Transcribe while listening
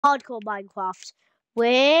Hardcore Minecraft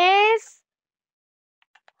with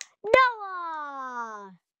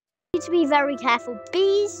Noah. Need to be very careful.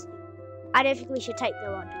 Bees, I don't think we should take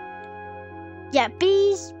them on. Yeah,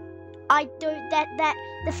 bees, I don't.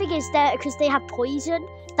 The thing is, because they have poison.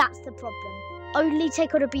 That's the problem. Only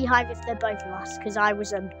take on a beehive if they're both of us. Because I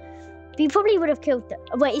was you probably would have killed them.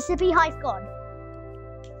 Wait, is the beehive gone?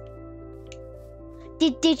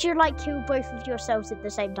 Did you like kill both of yourselves at the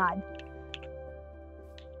same time?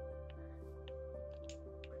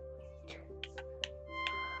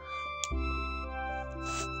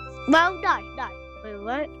 Well, no, we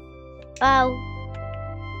won't. Well,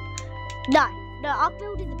 no, I'm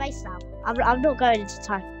building the base now. I'm not going into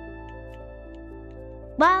time.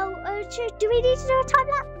 Well, do we need to do a time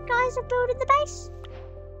lapse, guys, of building the base?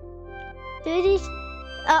 Do we need?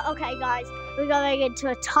 Okay, guys, we're going into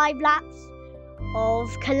a time lapse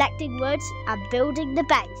of collecting wood and building the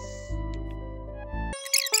base.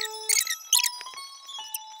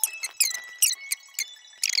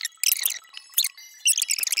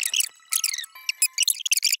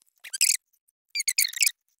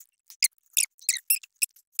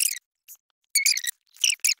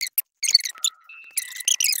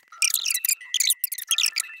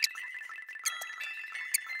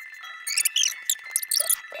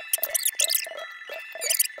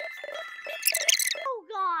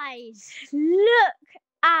 Guys, look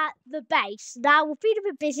at the base. Now, we've been a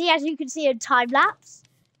bit busy, as you can see in time-lapse.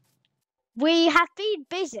 We have been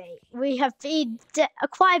busy. We have been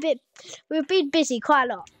quite a bit. We've been busy quite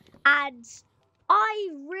a lot. And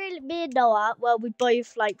me and Noah, well, we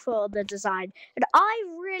both put on the design. And I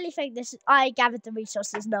really think I gathered the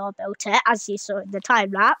resources, Noah built it, as you saw in the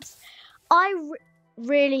time-lapse. I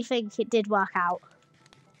really think it did work out.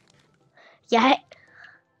 Yeah.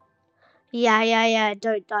 Yeah.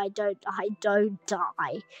 Don't die.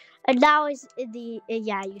 And now is in the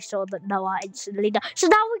you saw that Noah instantly died. So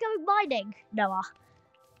now we're going mining, Noah.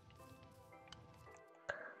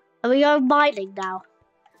 Are we going mining now?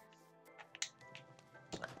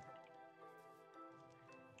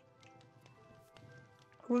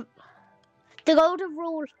 The golden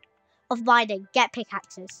rule of mining: get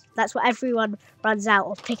pickaxes. That's what everyone runs out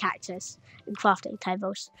of, pickaxes and crafting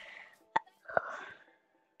tables.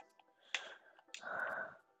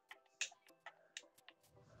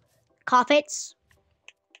 Carpets.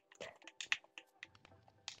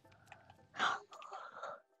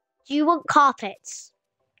 Do you want carpets?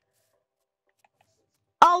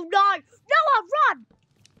 Oh no! Noah, run!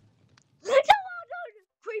 Noah, no!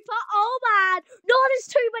 Creeper, oh man! No, there's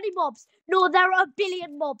too many mobs. No, there are a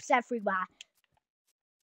billion mobs everywhere.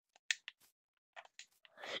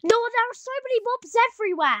 No, there are so many mobs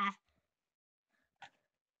everywhere.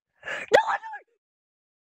 No!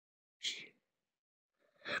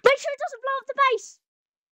 Make sure it doesn't blow up the base.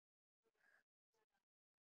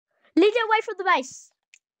 Lead it away from the base.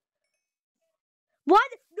 What?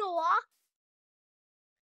 Noah?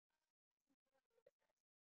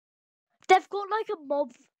 They've got a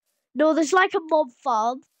mob. No, there's a mob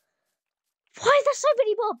farm. Why are there so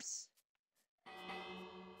many mobs?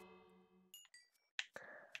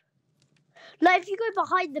 If you go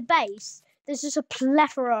behind the base, there's just a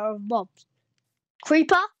plethora of mobs.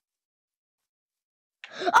 Creeper?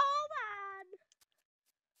 Oh man!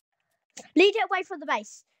 Lead it away from the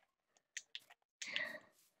base.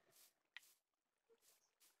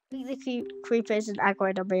 I think the creeper isn't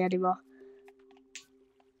aggroed on me anymore.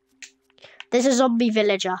 There's a zombie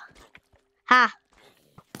villager. Ha!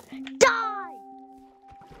 Die!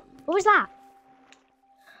 What was that?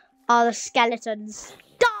 Oh, the skeletons.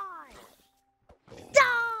 Die!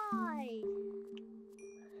 Die!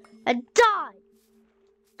 And die!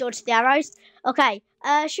 Dodge the arrows. Okay,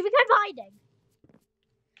 should we go mining?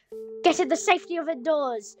 Get in the safety of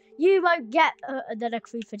indoors. You won't get... and then a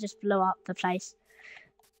creeper just blew up the place.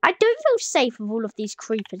 I don't feel safe with all of these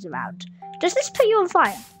creepers around. Does this put you on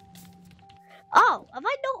fire? Oh, am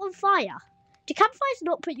I not on fire? Do campfires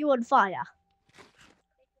not put you on fire?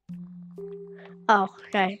 Oh,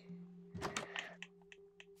 okay.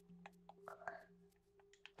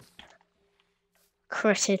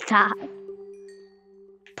 Critted that.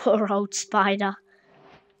 Poor old spider.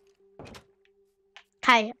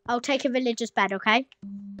 Okay, I'll take a villager's bed, okay?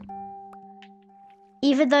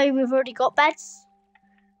 Even though we've already got beds,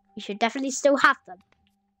 we should definitely still have them.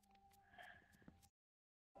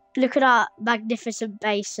 Look at our magnificent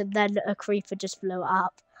base, and then a creeper just blew it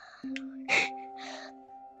up.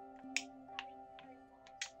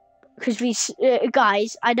 Because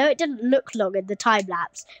guys, I know it didn't look long in the time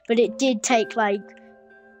lapse, but it did take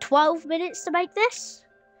 12 minutes to make this.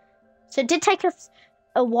 So it did take us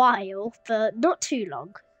a while, but not too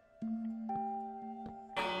long.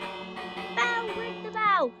 Bell, ring the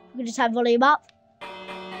bell. I'm going to turn volume up.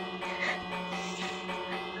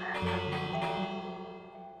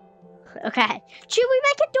 Okay. Should we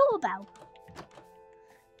make a doorbell?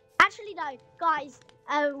 Actually, no. Guys,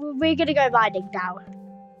 we're going to go mining now.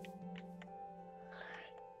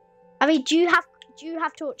 I mean, do you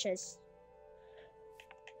have torches?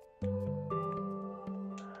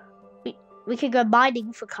 We can go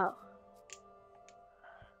mining for coal.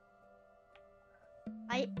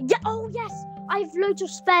 Oh yes, I have loads of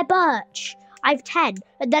spare birch. I have 10,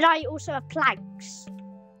 and then I also have planks.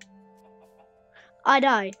 I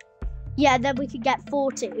know. Yeah, then we can get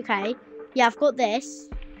 40. Okay. Yeah, I've got this.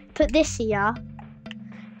 Put this here.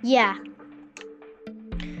 Yeah.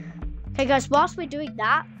 Okay, guys. Whilst we're doing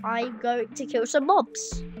that, I'm going to kill some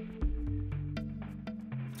mobs.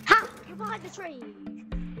 Ha! You're behind the tree.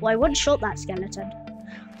 Well, I one-shot that skeleton.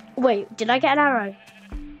 Wait, did I get an arrow?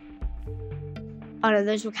 Oh no,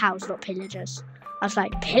 those were cows, not pillagers. I was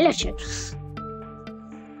like, pillagers?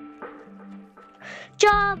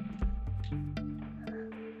 Jump!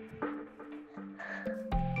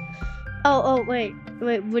 Oh, wait.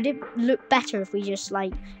 Would it look better if we just,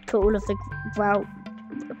 like, put all of the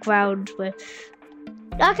ground with...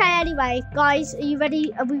 Okay, anyway, guys, are you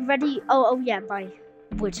ready? Are we ready? Oh, yeah, my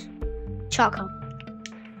wood. Charcoal.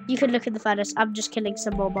 You can look in the furnace. I'm just killing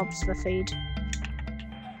some more mobs for food.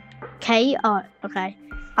 Okay, oh, okay.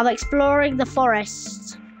 I'm exploring the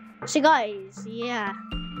forest. So, guys, yeah.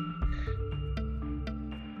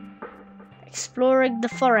 Exploring the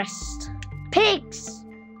forest. Pigs!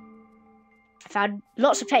 I found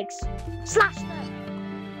lots of pigs. Slash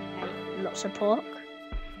them! Okay, lots of pork.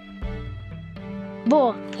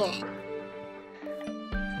 More pork.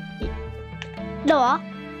 Noah,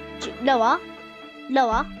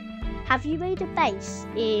 have you made a base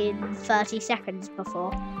in 30 seconds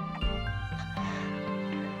before?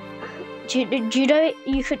 Do you know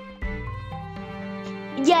you could...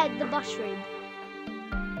 Yeah, the mushroom.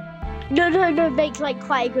 No, make like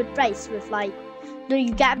quite a good base with like... No,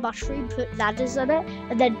 you get a mushroom, put ladders on it,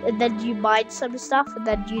 and then you mine some stuff, and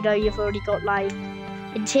then you know you've already got like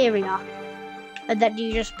interior. And then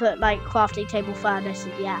you just put like crafting table, furnace,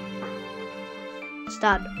 and yeah. It's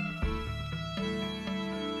done.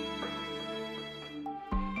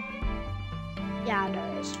 Yeah, I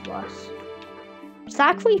know it's worse. Is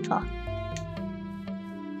that a creeper?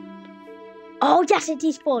 Oh yes, it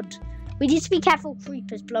despawned. We need to be careful of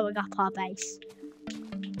creepers blowing up our base.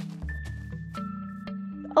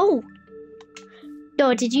 Oh!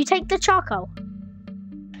 No, did you take the charcoal?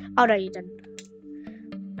 Oh no, you didn't.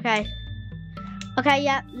 Okay. Okay,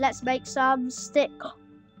 yeah, let's make some stick.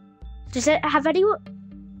 Does it have any...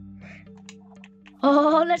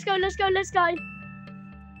 Oh, let's go.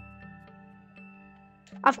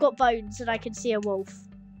 I've got bones and I can see a wolf.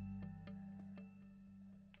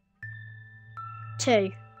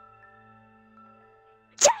 2.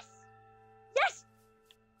 Yes!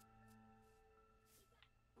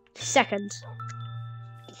 Second.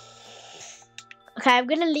 Okay, I'm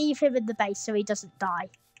gonna leave him in the base so he doesn't die.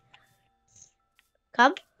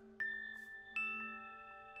 Come.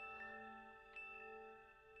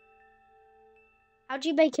 How do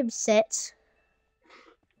you make him sit?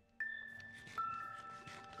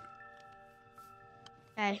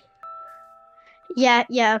 Okay. Yeah,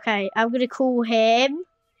 okay. I'm gonna call him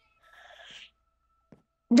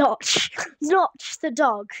Notch. Notch the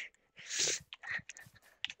dog.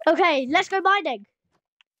 Okay, let's go mining.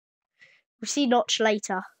 We'll see Notch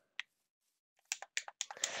later.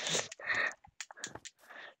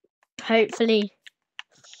 Hopefully.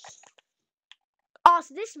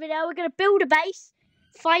 After this video, we're gonna build a base,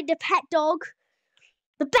 find a pet dog.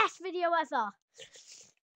 The best video ever.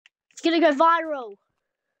 It's gonna go viral.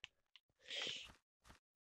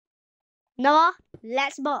 Noah,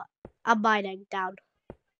 let's mine. I'm mining down.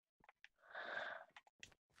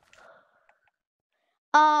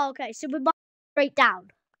 Oh, okay, so we're mining straight down.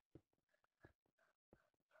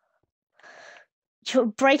 You're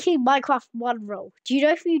breaking Minecraft 1 rule. Do you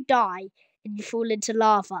know if you die and you fall into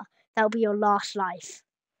lava, that'll be your last life?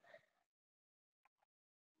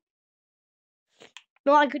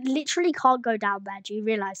 No, I literally can't go down there. Do you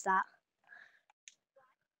realise that?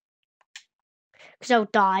 Because I'll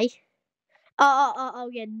die. Oh,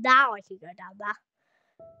 yeah, now I can go down there.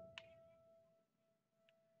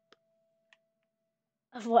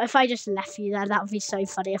 What if I just left you there? That would be so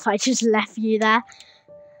funny if I just left you there.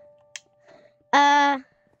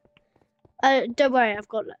 Don't worry, I've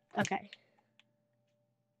got... Okay.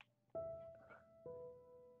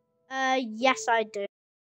 Yes, I do.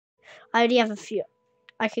 I only have a few.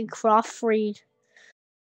 I can craft 3.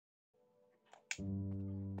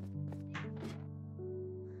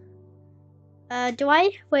 Do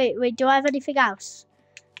I? Wait, do I have anything else?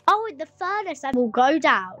 Oh, in the furnace, I will go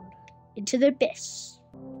down into the abyss.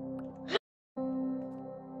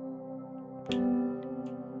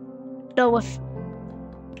 No, if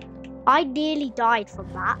I nearly died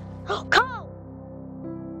from that. Coal!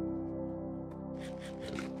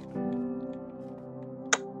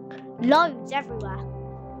 Loads everywhere.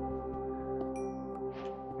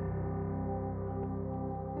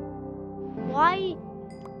 Why?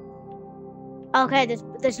 Okay,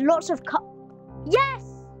 there's lots of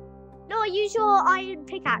Yes! No, use your iron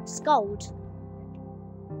pickaxe, gold.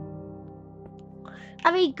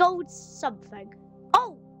 I mean, gold's something.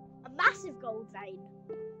 Oh, a massive gold vein.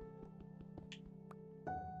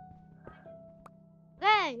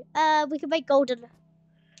 Okay, we can make golden.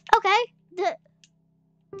 Okay,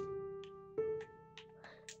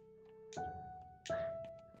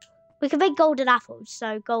 we can make golden apples,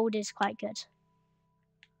 so gold is quite good.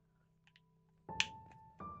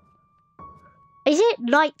 Is it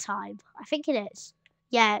nighttime? I think it is.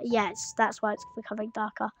 Yeah, yes, that's why it's becoming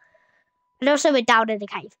darker. And also we're down in the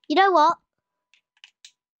cave. You know what?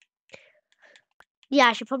 Yeah,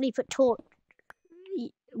 I should probably put put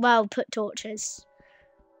torches.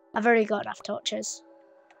 I've already got enough torches.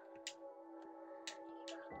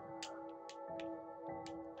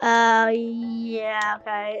 Yeah,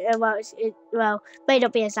 okay. Well, may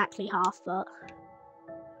not be exactly half, but...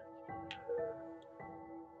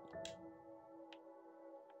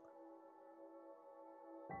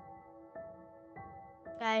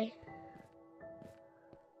 Okay.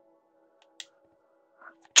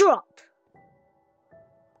 Drop!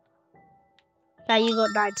 Yeah, you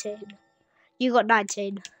got 19. You got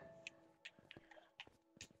 19.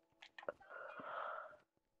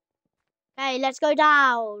 Okay, let's go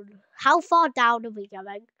down. How far down are we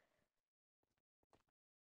going?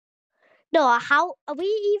 No, how are we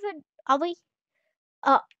even? Are we?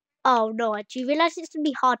 Oh no! Do you realize it's gonna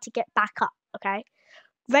be hard to get back up? Okay,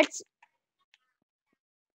 Red's.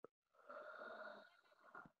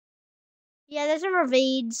 Yeah, there's a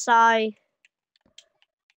ravine, so.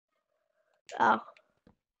 Oh.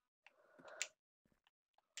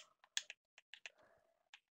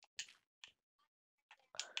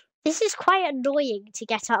 This is quite annoying to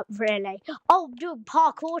get up, really. Oh, I'm doing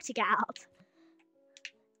parkour to get up.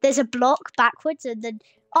 There's a block backwards and then...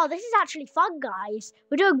 Oh, this is actually fun, guys.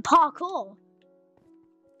 We're doing parkour.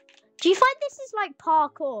 Do you find this is like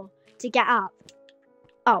parkour to get up?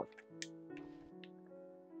 Oh.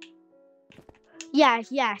 Yeah,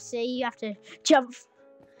 see, you have to jump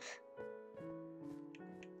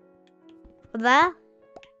from there.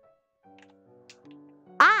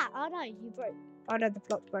 Ah, oh no, you broke. Oh no, the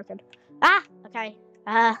block's broken. Ah, okay.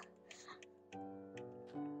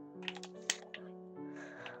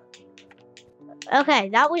 Okay,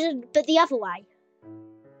 that wasn't, but the other way.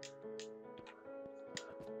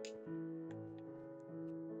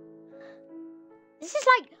 This is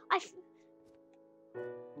like,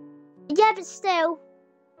 yeah, but still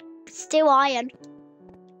iron.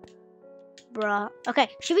 Bruh. Okay,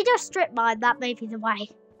 should we do a strip mine? That may be the way.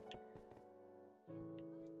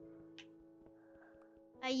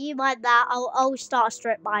 You mind that? I'll start a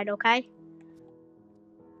strip mine, okay?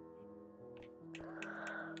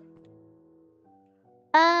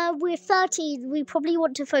 We're 13. We probably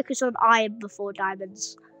want to focus on iron before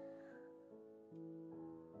diamonds.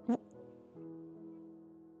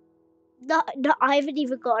 No, I haven't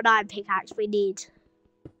even got an iron pickaxe we need.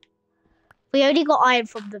 We only got iron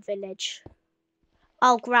from the village.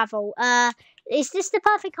 Oh, gravel. Is this the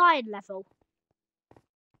perfect iron level?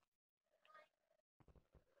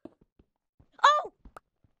 Oh!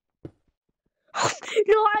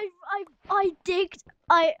 No, I digged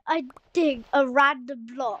a random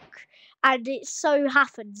block and it so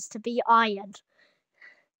happens to be iron.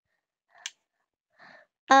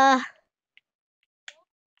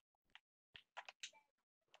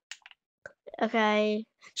 Okay.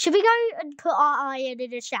 Should we go and put our iron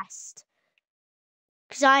in a chest?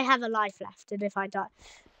 Because I have a life left, and if I die...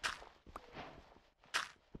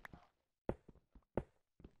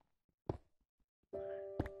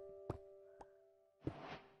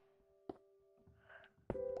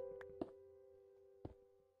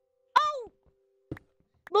 Oh!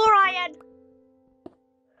 More iron!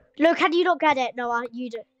 No, can you not get it? No,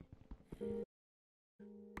 you do.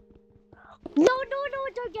 No,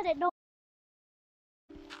 don't get it, no.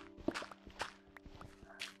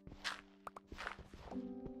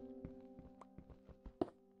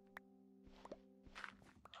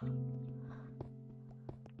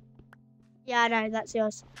 Yeah, I know, that's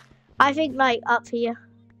yours. I think, like, up here.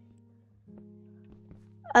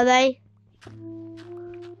 Are they?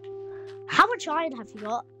 How much iron have you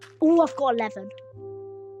got? Oh, I've got 11.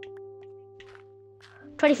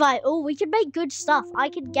 25. Oh, we can make good stuff. I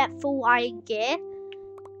can get full iron gear.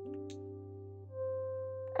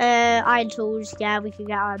 Iron tools. Yeah, we can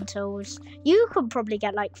get iron tools. You could probably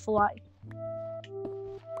get like full iron.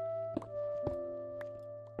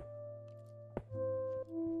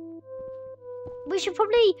 We should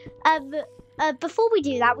probably, before we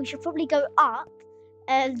do that, we should probably go up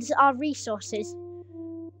and our resources.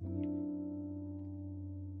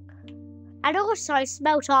 And also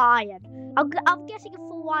smelt our iron. I'm getting a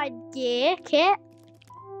full iron gear kit.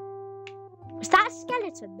 Is that a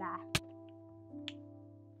skeleton there?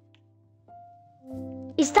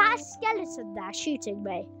 Is that a skeleton there shooting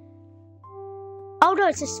me? Oh no,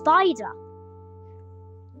 it's a spider.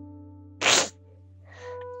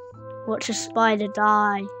 Watch a spider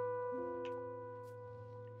die.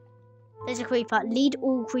 There's a creeper. Lead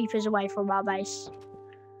all creepers away from our base.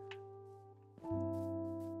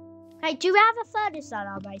 Okay, do we have a furnace on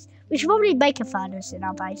our base? We should probably make a furnace in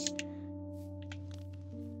our base.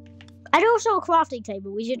 And also a crafting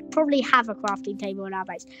table. We should probably have a crafting table in our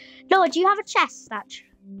base. Noah, do you have a chest, Thatch?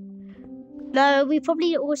 No, we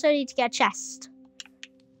probably also need to get a chest.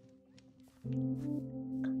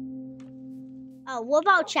 Oh, what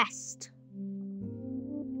about a chest?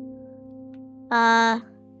 Can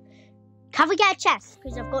we get a chest?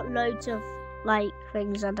 Because I've got loads of, like,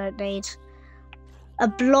 things I don't need. A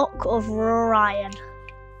block of raw iron.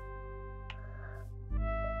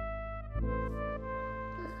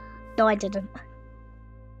 No, I didn't.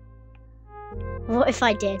 What if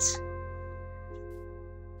I did?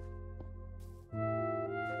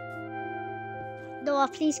 Noah,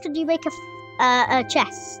 please, could you make a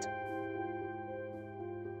chest?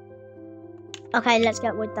 Okay, let's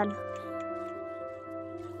get wood then.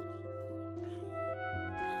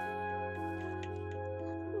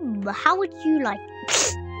 How would you like?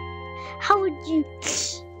 How would you?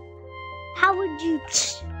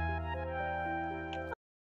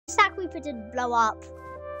 That creeper didn't blow up.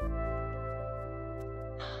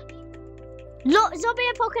 Look, zombie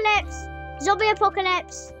apocalypse! Zombie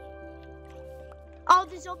apocalypse! Oh,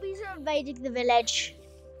 the zombies are invading the village.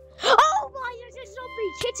 Oh my, there's a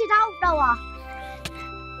zombie! Kit it out, Noah!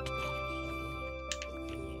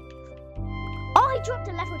 Oh, he dropped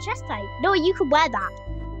a level chest plate. Noah, you can wear that.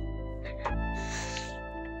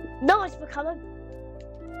 Noah's become a...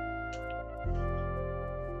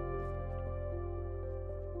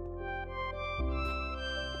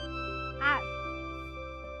 Ow.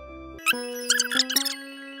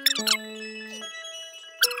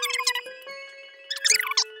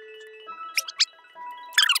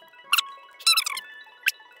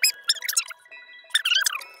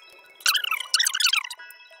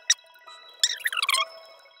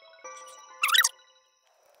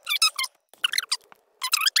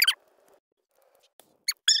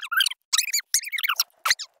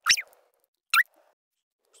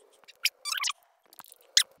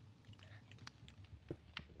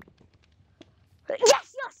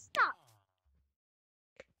 Yes, you're stuck.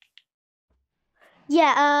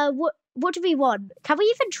 Yeah. What do we want? Can we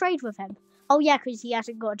even trade with him? Oh yeah, because he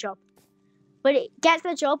hasn't got a job. But get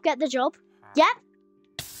the job. Get the job. Yeah.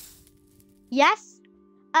 Yes.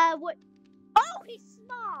 What? Oh, he's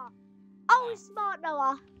smart. Oh, he's smart,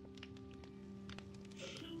 Noah.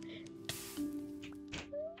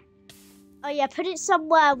 Oh yeah, put it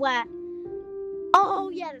somewhere where.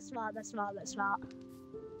 Oh yeah, that's smart. That's smart. That's smart.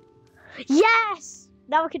 Yes!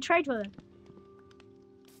 Now we can trade with him.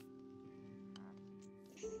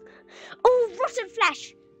 Oh, rotten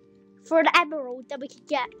flesh! For an emerald, then we can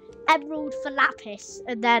get emerald for lapis.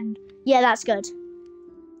 And then, yeah, that's good.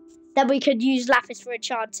 Then we could use lapis for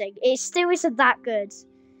enchanting. It still isn't that good.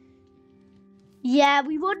 Yeah,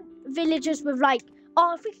 we want villagers with like...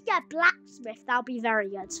 Oh, if we could get a blacksmith, that would be very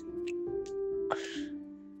good.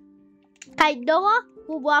 Okay, Noah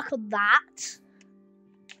will work on that.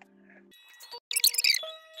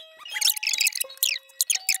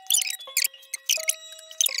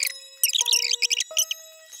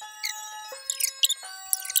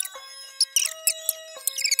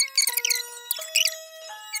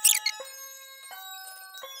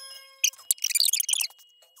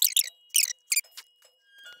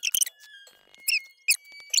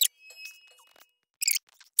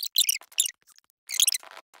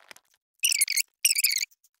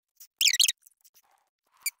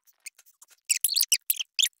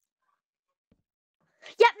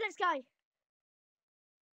 Yep, let's go.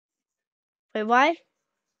 Wait, why?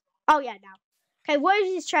 Oh, yeah, now. Okay, what are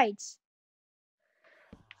his trades?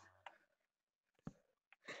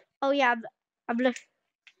 Oh, yeah, I'm looking.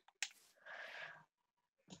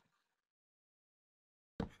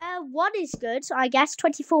 One is good, I guess.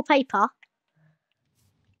 24 paper.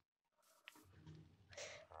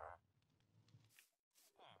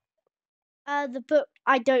 The book,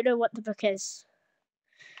 I don't know what the book is.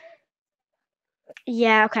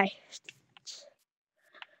 Yeah, okay.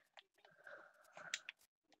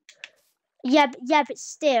 Yeah, but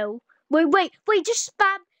still. Wait, just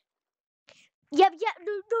spam. Yeah,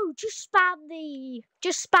 no, just spam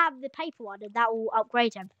the paper one and that will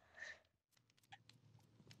upgrade him.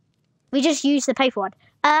 We just use the paper one.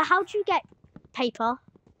 How do you get paper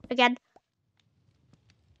again?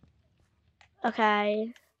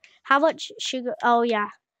 Okay. How much sugar? Oh, yeah.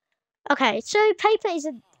 Okay, so paper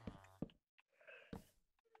isn't...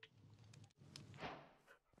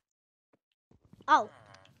 Oh.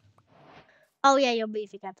 Oh, yeah, you'll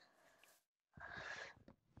move again.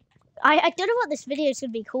 I don't know what this video is going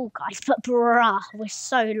to be called, guys, but bruh, we're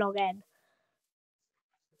so long in.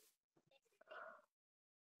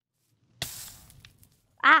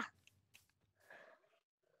 Ah.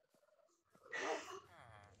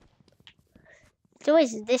 So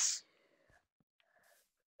is this...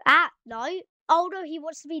 Ah, no. Oh, no, he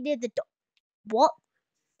wants to be near the dog. What?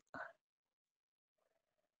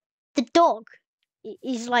 The dog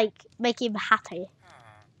is, like, making him happy.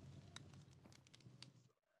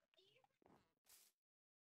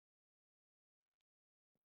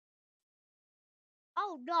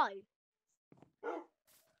 Oh, no.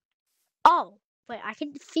 Oh, wait, I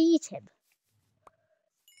can feed him.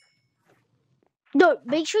 No,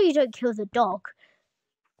 make sure you don't kill the dog.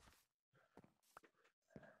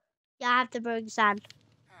 Yeah, I have the brewing stand.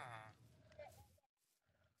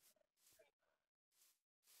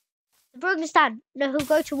 The brewing stand. No, he'll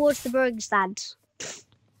go towards the brewing stand.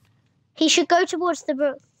 He should go towards the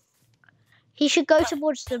brewing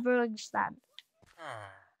stand.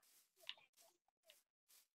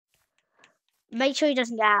 Make sure he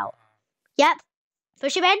doesn't get out. Yep.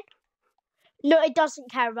 Push him in. No, it doesn't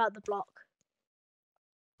care about the block.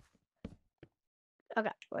 Okay,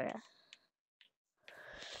 where?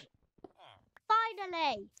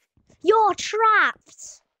 Finally! You're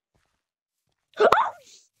trapped!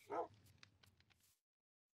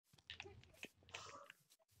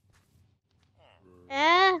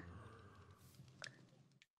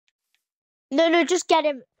 No, just get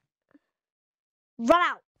him. Run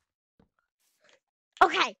out.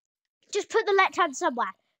 Okay, just put the left hand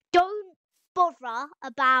somewhere. Don't bother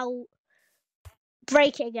about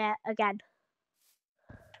breaking it again.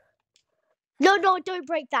 No, don't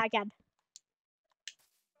break that again.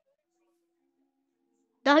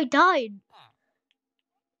 No, don't.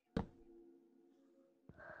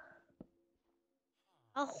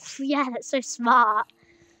 Oh, yeah, that's so smart.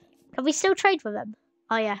 Can we still trade with him?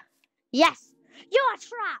 Oh, yeah. Yes! You're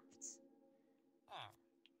trapped!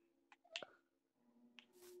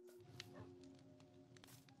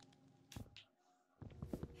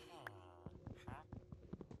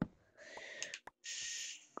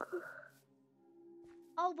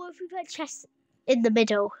 Oh, what if we put chest in the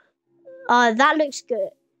middle? That looks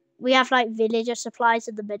good. We have, like, villager supplies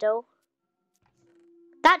in the middle.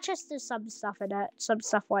 That chest has some stuff in it. Some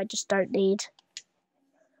stuff I just don't need.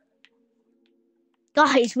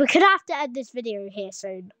 Guys, we're gonna have to end this video here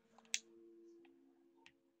soon.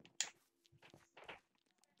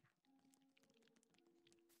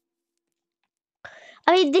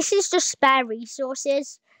 I mean, this is just spare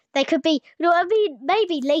resources. They could be, you know what I mean?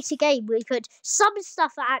 Maybe later game we could, some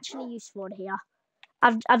stuff are actually useful in here.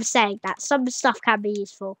 I'm saying that. Some stuff can be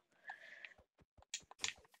useful.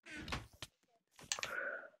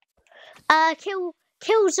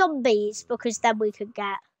 Kill zombies, because then we could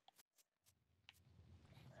get...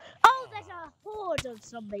 Oh, there's a horde of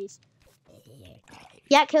zombies.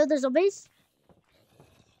 Yeah, kill the zombies.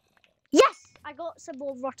 Yes! I got some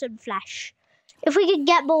more rotten flesh. If we can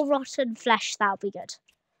get more rotten flesh, that'll be good.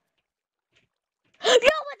 No,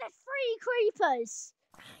 there's 3 creepers!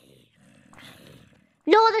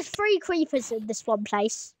 No, there's 3 creepers in this one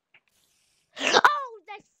place. Oh,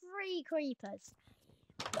 there's 3 creepers.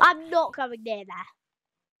 I'm not going near there.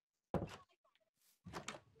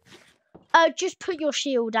 Just put your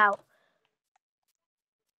shield out.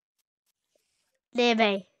 Near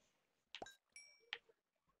me.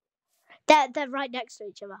 They're right next to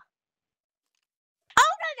each other.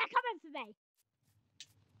 Oh no, they're coming for me.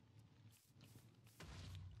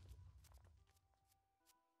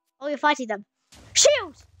 Oh, you're fighting them.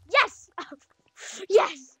 Shield! Yes!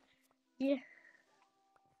 Yes! Yeah.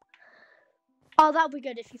 Oh, that'll be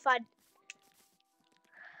good if you find...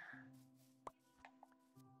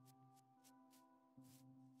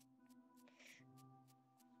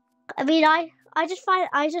 I mean, I just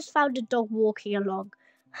found a dog walking along.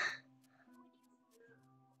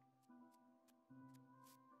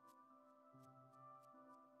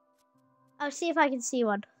 I'll see if I can see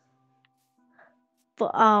one.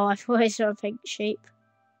 But oh, I thought I saw a pink sheep.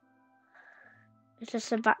 It's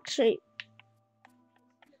just a back sheep.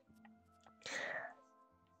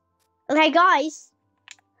 Okay, guys.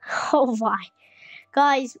 Oh my.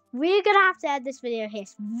 Guys, we're going to have to end this video here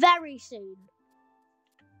very soon.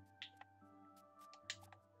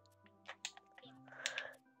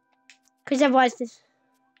 Because otherwise this...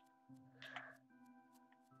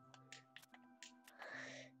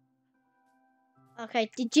 Okay,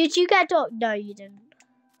 did you get a dog? No, you didn't.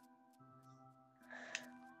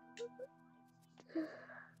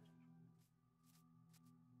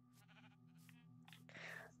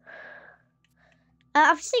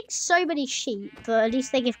 I've seen so many sheep, but at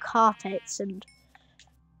least they give carpets and...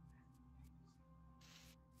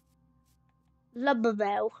 Lumber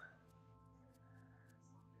mill.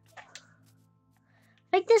 I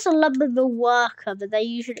think there's a lumber mill worker, but they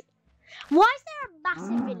usually... Why is there a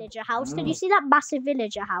massive villager house? Can you see that massive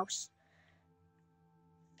villager house?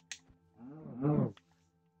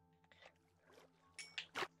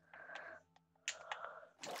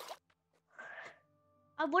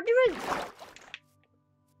 I'm wondering...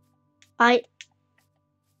 I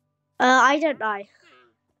don't know.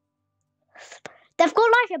 They've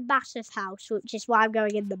got like a massive house, which is why I'm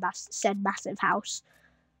going in the said massive house.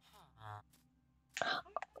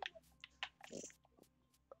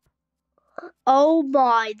 Oh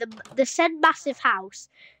my, the said massive house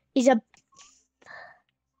is a...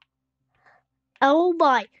 Oh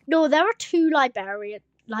my, no, there are 2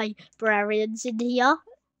 librarians in here.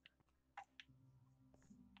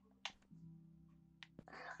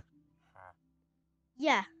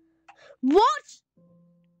 Yeah. What?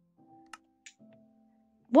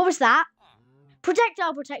 What was that?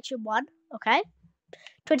 Projectile protection 1. Okay.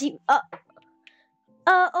 20.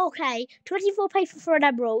 Okay. 24 paper for an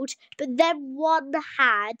emerald, but then one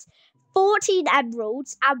had 14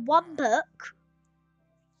 emeralds and 1 book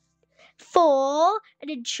for an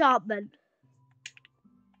enchantment.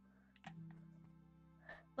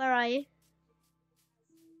 Where are you?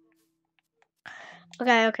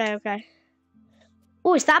 Okay.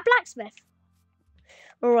 Oh, is that blacksmith?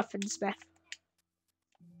 Or weaponsmith?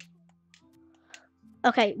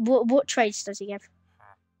 Okay, what trades does he give?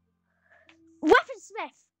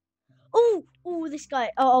 Weaponsmith! Oh, this guy.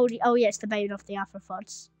 Oh, yeah, it's the Bane of the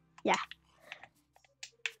Arthropods. Yeah.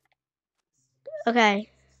 Okay,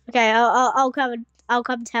 I'll come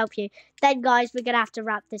to help you. Then, guys, we're gonna have to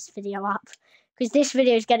wrap this video up because this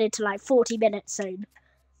video is getting to like 40 minutes soon.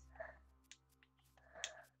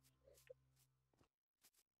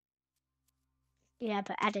 Yeah,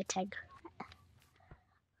 but editing.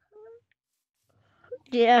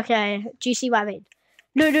 Yeah, okay. Do you see what I mean?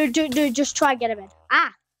 No, just try and get him in.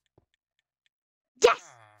 Ah!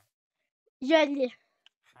 Yes! Yeah.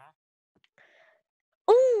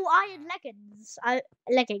 Oh, iron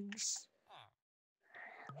leggings.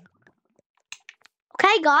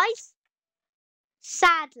 Okay, guys.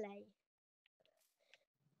 Sadly.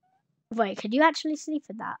 Wait, can you actually sleep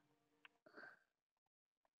in that?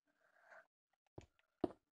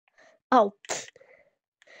 Oh.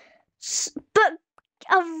 But,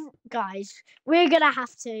 guys, we're going to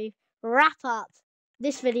have to wrap up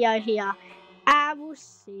this video here. And we'll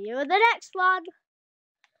see you in the next one.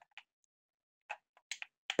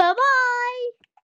 Bye-bye.